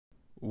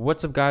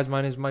What's up, guys?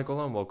 My name is Michael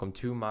Lin. Welcome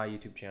to my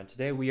YouTube channel.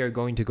 Today we are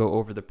going to go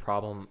over the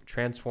problem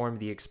transform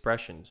the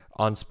expressions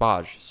on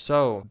SPOJ.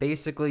 So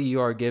basically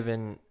you are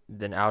given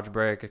an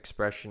algebraic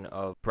expression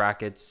of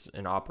brackets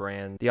and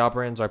operand. The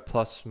operands are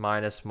plus,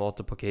 minus,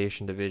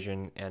 multiplication,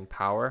 division, and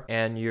power,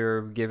 and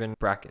you're given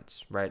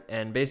brackets, right?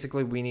 And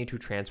basically we need to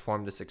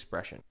transform this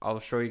expression. I'll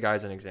show you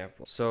guys an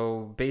example.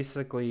 So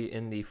basically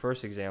in the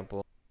first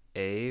example,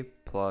 a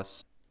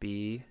plus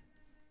b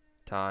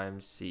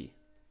times c,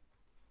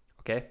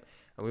 okay?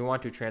 And we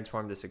want to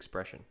transform this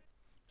expression.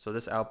 So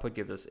this output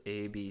gives us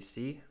a, b,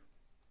 c,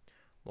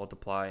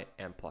 multiply,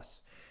 and plus.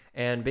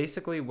 And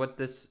basically what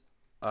this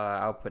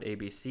output a,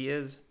 b, c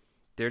is,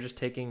 they're just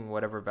taking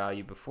whatever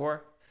value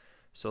before.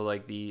 So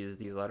like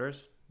these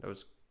letters that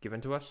was given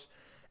to us.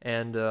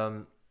 And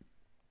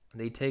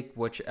they take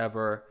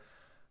whichever,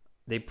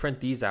 they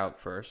print these out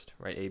first,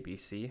 right, a, b,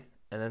 c.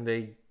 And then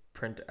they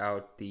print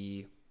out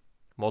the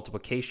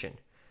multiplication.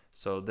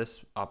 So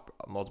this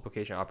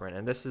multiplication operand,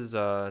 and this is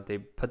they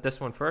put this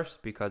one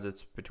first because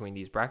it's between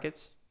these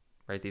brackets,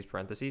 right, these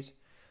parentheses.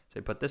 So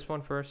they put this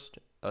one first,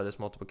 this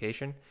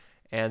multiplication,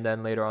 and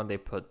then later on they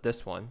put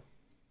this one,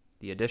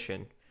 the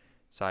addition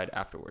side,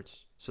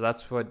 afterwards. So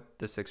that's what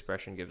this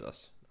expression gives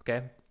us,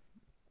 okay?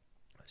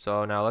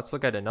 So now let's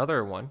look at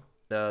another one.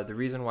 The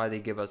reason why they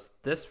give us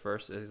this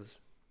first is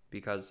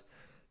because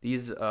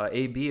these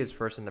AB is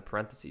first in the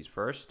parentheses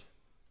first,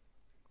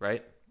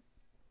 right?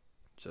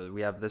 So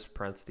we have this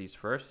parentheses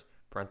first.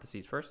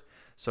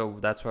 So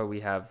that's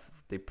why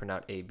they print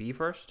out AB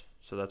first.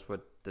 So that's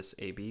what this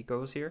AB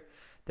goes here.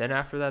 Then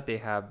after that, they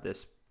have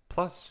this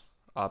plus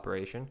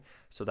operation.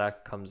 So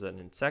that comes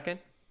in second,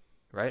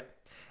 right?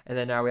 And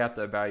then now we have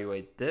to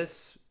evaluate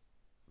this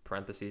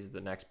parentheses, the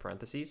next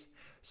parentheses.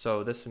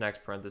 So this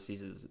next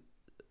parentheses is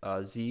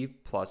z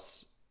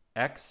plus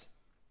x.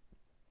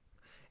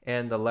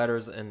 And the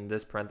letters in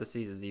this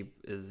parentheses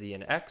is z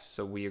and x.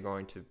 So we are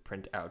going to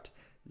print out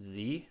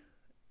z,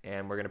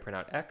 and we're going to print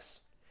out x.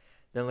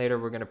 Then later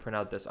we're going to print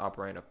out this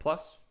operand of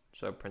plus,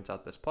 so it prints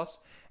out this plus.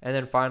 And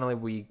then finally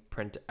we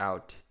print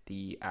out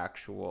the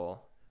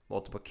actual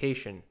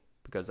multiplication,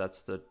 because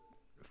that's the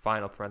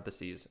final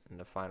parentheses and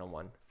the final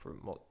one for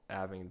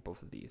having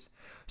both of these.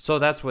 So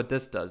that's what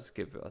this does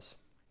give us.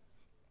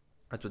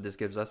 That's what this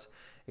gives us.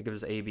 It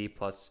gives us ab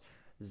plus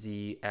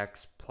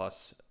zx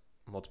plus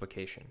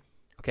multiplication.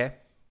 Okay,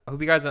 I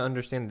hope you guys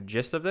understand the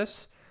gist of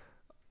this.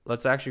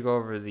 Let's actually go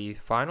over the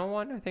final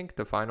one. I think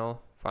the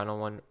final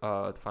one,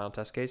 the final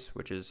test case,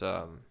 which is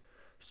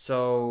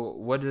so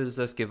what does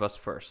this give us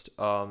first?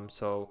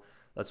 So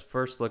let's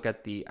first look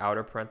at the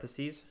outer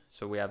parentheses.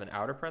 So we have an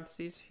outer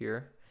parentheses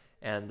here,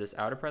 and this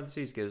outer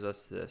parentheses gives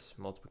us this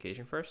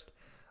multiplication first.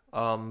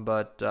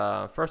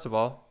 But first of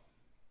all,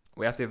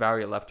 we have to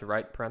evaluate left to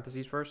right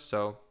parentheses first.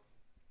 So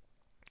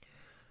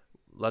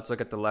let's look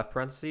at the left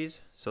parentheses.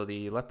 So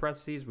the left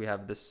parentheses, we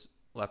have this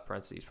left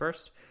parentheses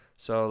first.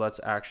 So let's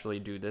actually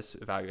do this,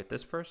 evaluate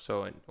this first.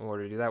 So in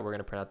order to do that, we're going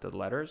to print out the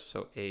letters.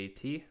 So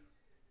AT,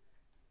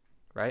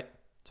 right?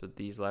 So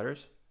these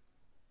letters,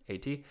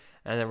 AT. And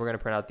then we're going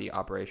to print out the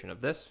operation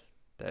of this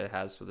that it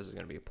has. So this is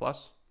going to be a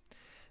plus.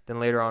 Then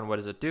later on, what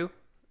does it do?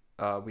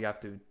 We have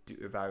to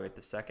evaluate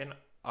the second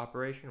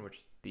operation, which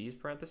is these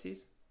parentheses.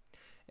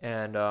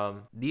 And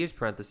these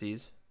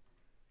parentheses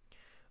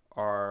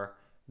are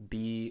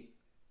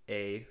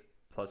BA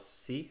plus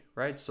C,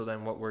 right? So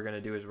then what we're going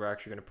to do is we're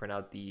actually going to print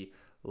out the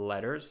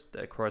letters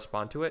that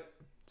correspond to it.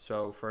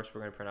 So first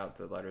we're going to print out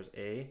the letters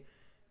A,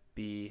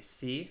 B,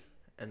 C,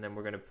 and then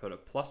we're going to put a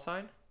plus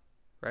sign,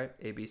 right?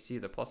 A, B, C,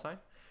 the plus sign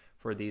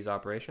for these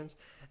operations.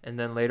 And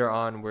then later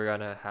on we're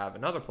going to have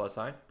another plus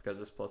sign, because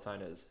this plus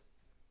sign is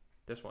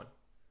this one.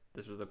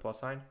 This was the plus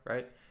sign,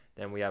 right?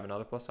 Then we have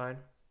another plus sign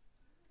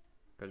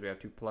because we have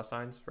two plus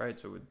signs, right?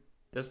 So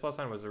this plus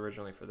sign was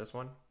originally for this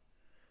one,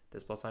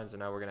 this plus sign, so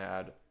now we're going to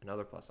add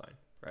another plus sign,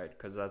 right?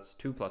 Because that's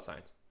two plus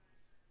signs.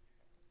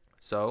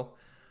 So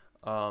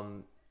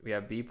we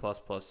have B plus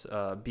plus,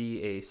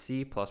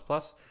 BAC plus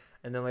plus,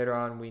 and then later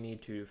on we need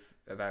to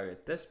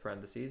evaluate this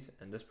parentheses,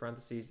 and this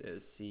parentheses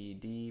is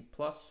CD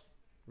plus,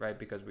 right?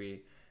 Because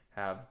we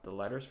have the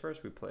letters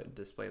first, we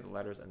display the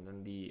letters, and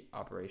then the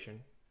operation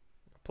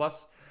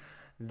plus.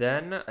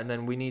 And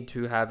then we need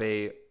to have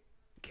a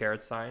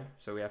caret sign,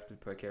 so we have to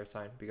put a caret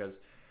sign, because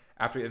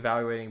after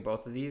evaluating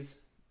both of these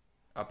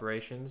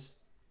operations,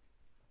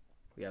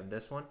 we have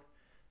this one,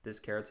 this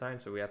caret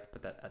sign, so we have to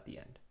put that at the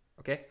end.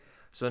 Okay,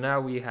 so now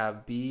we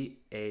have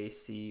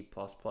BAC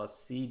plus plus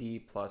CD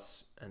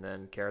plus, and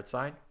then caret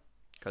sign,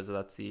 because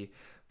that's the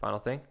final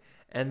thing.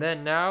 And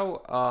then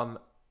now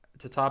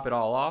to top it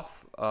all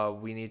off,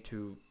 we need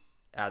to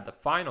add the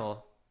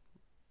final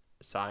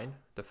sign,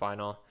 the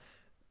final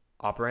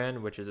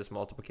operand, which is this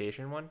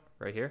multiplication one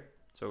right here.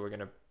 So we're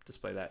going to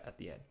display that at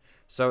the end.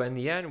 So in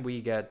the end,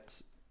 we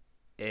get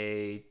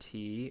AT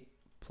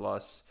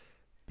plus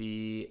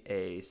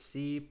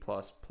BAC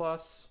plus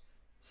plus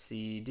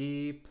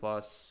CD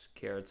plus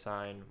caret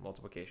sign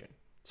multiplication.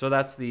 So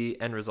that's the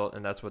end result,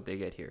 and that's what they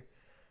get here,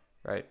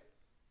 right?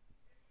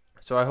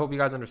 So I hope you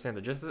guys understand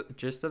the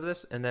gist of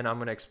this, and then I'm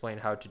going to explain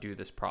how to do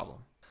this problem.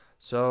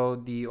 So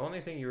the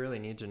only thing you really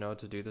need to know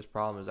to do this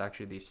problem is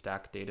actually the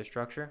stack data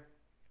structure.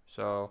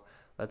 So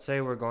let's say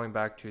we're going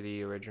back to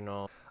the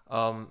original.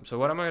 So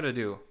what I'm going to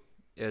do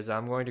is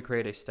I'm going to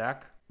create a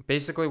stack.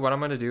 Basically what I'm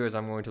going to do is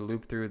I'm going to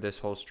loop through this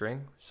whole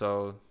string.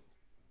 So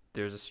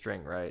there's a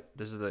string, right?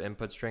 This is the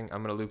input string.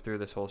 I'm going to loop through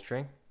this whole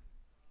string.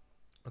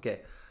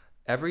 Okay.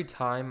 Every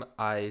time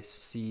I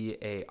see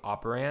a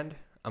operand,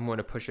 I'm going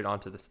to push it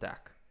onto the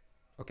stack.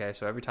 Okay,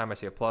 so every time I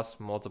see a plus,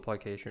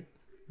 multiplication,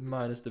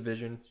 minus,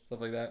 division,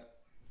 stuff like that,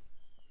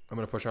 I'm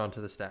going to push it onto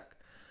the stack.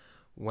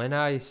 When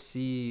I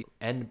see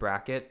end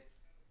bracket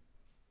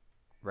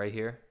right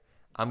here,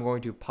 I'm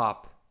going to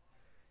pop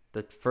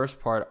the first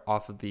part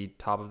off of the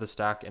top of the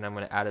stack, and I'm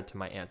going to add it to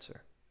my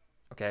answer.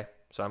 Okay,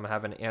 so I'm going to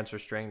have an answer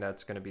string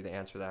that's going to be the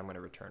answer that I'm going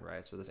to return,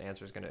 right? So this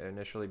answer is going to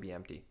initially be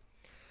empty.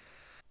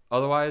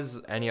 Otherwise,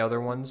 any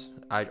other ones,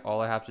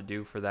 all I have to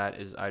do for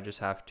that is I just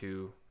have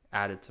to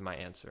add it to my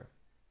answer.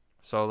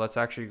 So let's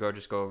actually go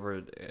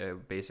over a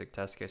basic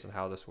test case on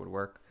how this would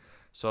work.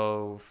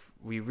 So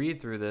we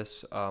read through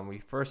this, we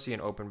first see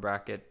an open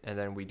bracket, and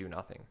then we do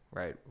nothing,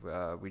 right?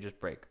 We just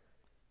break.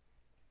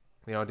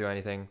 We don't do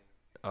anything,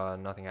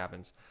 nothing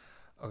happens.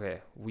 Okay,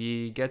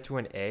 we get to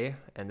an A,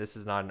 and this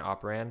is not an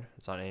operand.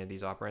 It's not any of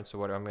these operands. So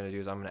what I'm going to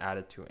do is I'm going to add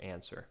it to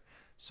answer.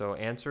 So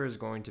answer is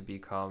going to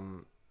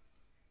become,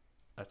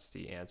 that's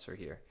the answer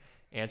here.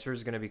 Answer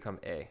is going to become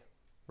A,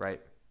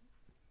 right?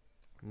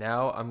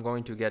 Now I'm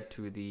going to get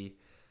to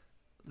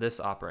this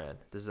operand.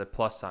 This is a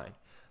plus sign.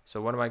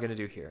 So what am I going to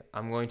do here?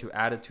 I'm going to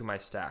add it to my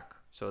stack.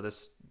 So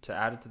to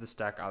add it to the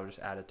stack, I'll just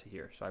add it to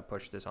here. So I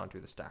push this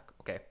onto the stack.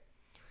 Okay.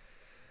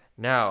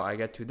 Now I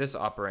get to this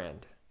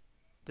operand.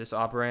 This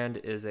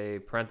operand is a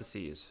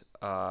parentheses.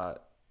 I'm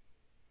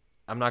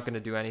not going to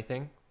do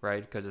anything,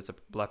 right? Because it's a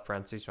left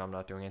parentheses, so I'm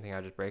not doing anything.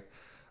 I just break.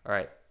 All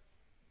right.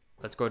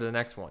 Let's go to the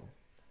next one.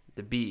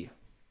 The B.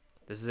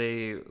 This is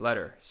a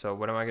letter. So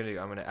what am I going to do?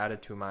 I'm going to add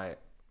it to my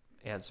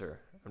answer.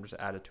 I'm just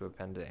add it to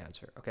append the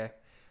answer. Okay.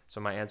 So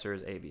my answer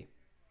is AB.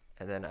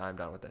 And then I'm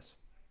done with this.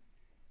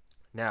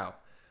 Now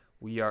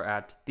we are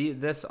at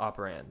this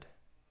operand.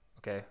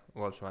 Okay.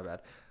 Whoops, my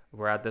bad.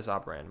 We're at this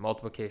operand,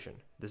 multiplication.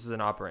 This is an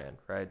operand,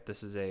 right?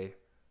 This is a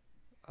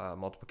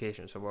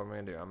multiplication. So what am I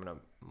going to do? I'm going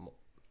to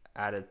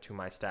add it to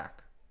my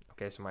stack.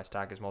 Okay. So my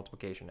stack is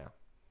multiplication now.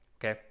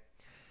 Okay.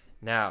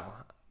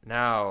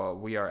 Now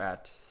we are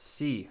at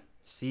C.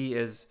 C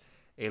is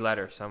a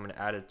letter, so I'm going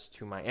to add it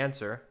to my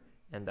answer,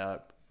 and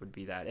that would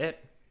be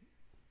it.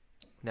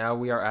 Now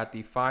we are at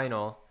the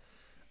final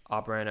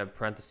operand of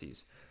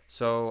parentheses.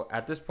 So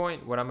at this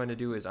point, what I'm going to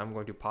do is I'm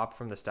going to pop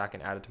from the stack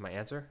and add it to my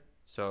answer.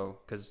 So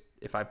because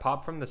if I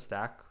pop from the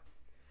stack,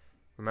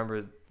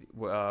 remember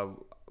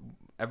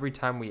every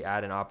time we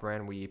add an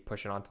operand, we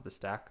push it onto the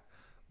stack.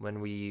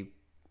 When we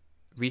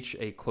reach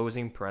a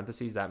closing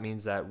parentheses, that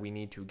means that we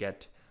need to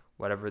get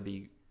whatever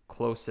the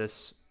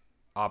closest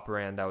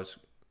operand that was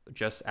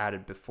just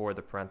added before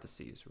the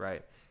parentheses,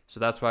 right? So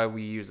that's why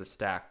we use a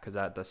stack, because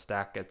the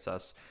stack gets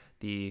us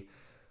the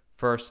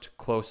first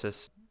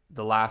closest,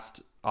 the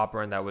last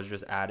operand that was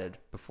just added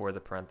before the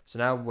parentheses. So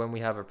now when we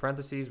have a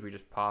parentheses, we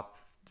just pop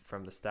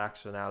from the stack.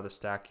 So now the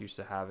stack used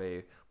to have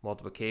a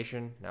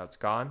multiplication. Now it's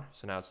gone.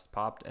 So now it's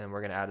popped, and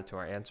we're going to add it to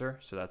our answer.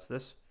 So that's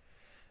this.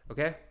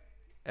 Okay.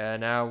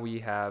 And now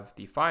we have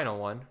the final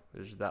one,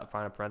 which is that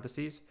final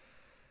parentheses.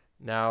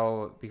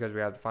 Now, because we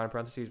have the final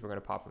parentheses, we're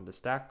going to pop from the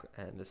stack,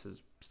 and this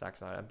is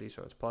stack's not empty,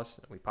 so it's plus,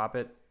 and we pop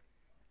it,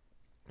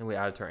 and we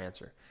add it to our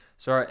answer.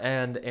 So our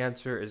end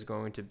answer is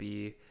going to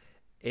be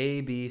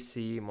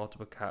ABC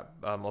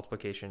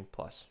multiplication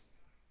plus.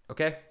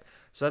 Okay,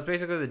 so that's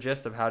basically the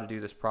gist of how to do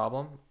this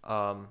problem.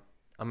 I'm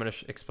going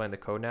to explain the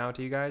code now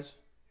to you guys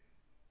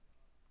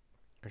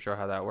and show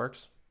how that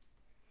works.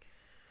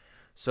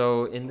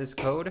 So in this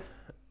code,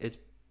 it's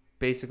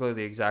basically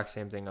the exact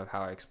same thing of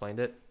how I explained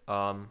it.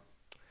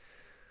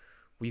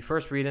 We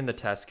first read in the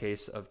test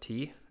case of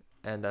T,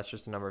 and that's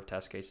just the number of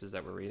test cases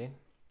that we're reading.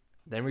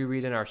 Then we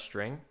read in our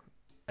string,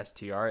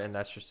 str, and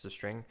that's just the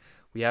string.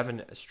 We have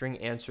a string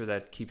answer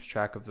that keeps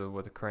track of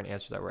the current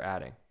answer that we're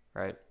adding,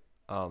 right?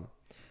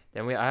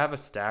 Then I have a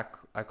stack.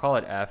 I call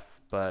it F,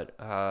 but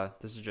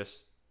this is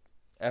just,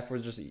 F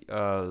was just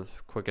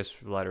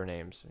quickest letter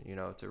names,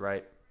 to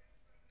write.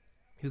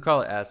 You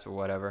call it S or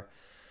whatever.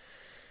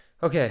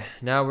 Okay,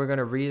 now we're going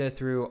to read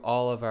through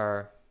all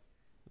the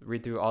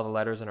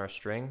letters in our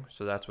string.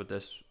 So that's what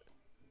this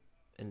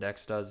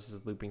index does. This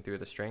is looping through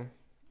the string.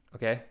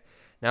 Okay.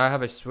 Now I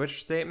have a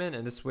switch statement,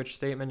 and this switch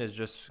statement is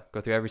just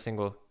go through every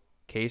single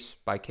case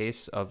by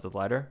case of the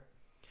letter.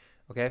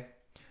 Okay.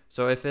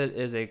 So if it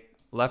is a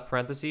left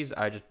parentheses,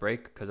 I just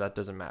break because that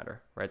doesn't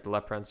matter, right? The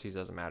left parentheses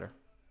doesn't matter.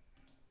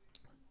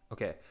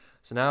 Okay.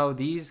 So now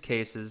these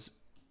cases,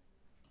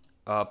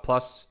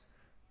 plus,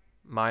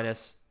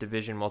 minus,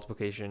 division,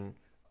 multiplication,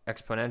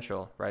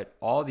 exponential, right?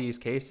 All these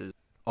cases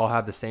all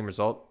have the same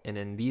result, and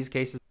in these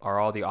cases are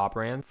all the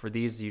operands. For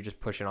these, you just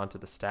push it onto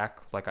the stack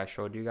like I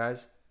showed you guys,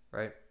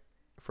 right?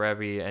 For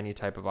any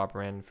type of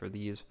operand for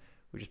these,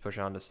 we just push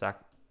it onto the stack.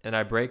 and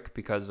I break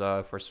because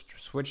for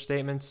switch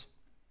statements,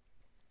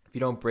 if you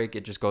don't break,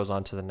 it just goes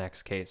on to the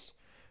next case,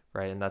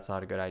 right? And that's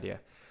not a good idea.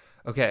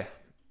 Okay,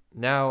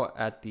 now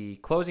at the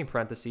closing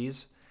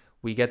parentheses,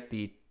 we get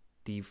the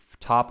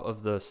top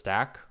of the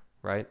stack,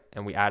 right?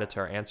 And we add it to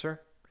our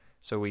answer.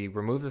 So we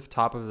remove the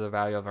top of the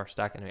value of our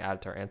stack and we add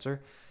it to our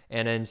answer.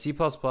 And in C++,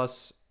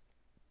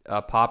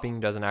 popping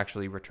doesn't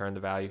actually return the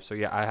value. So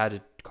yeah, I had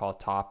to call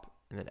top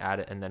and then add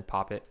it and then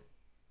pop it.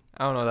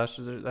 I don't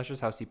know, that's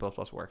just how C++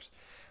 works.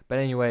 But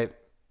anyway,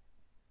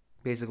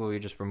 basically we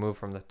just remove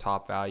from the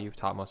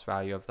topmost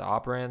value of the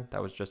operand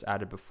that was just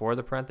added before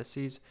the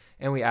parentheses,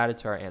 and we add it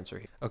to our answer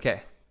here.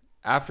 Okay,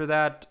 after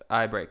that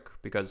I break,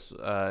 because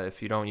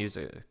if you don't use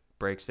a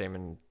break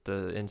statement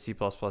in C++,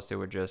 it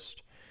would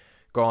just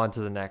go on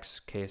to the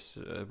next case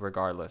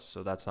regardless,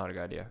 so that's not a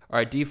good idea. All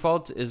right,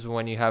 default is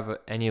when you have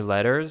any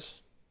letters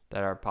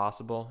that are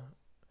possible.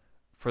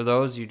 For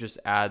those, you just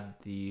add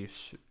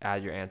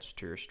your answer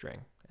to your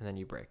string, and then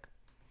you break.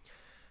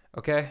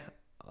 Okay,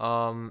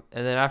 and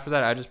then after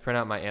that, I just print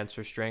out my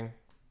answer string,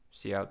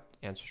 cout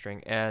answer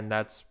string, and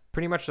that's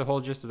pretty much the whole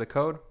gist of the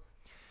code.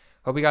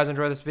 Hope you guys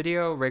enjoy this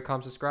video. Rate,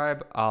 comment,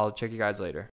 subscribe. I'll check you guys later.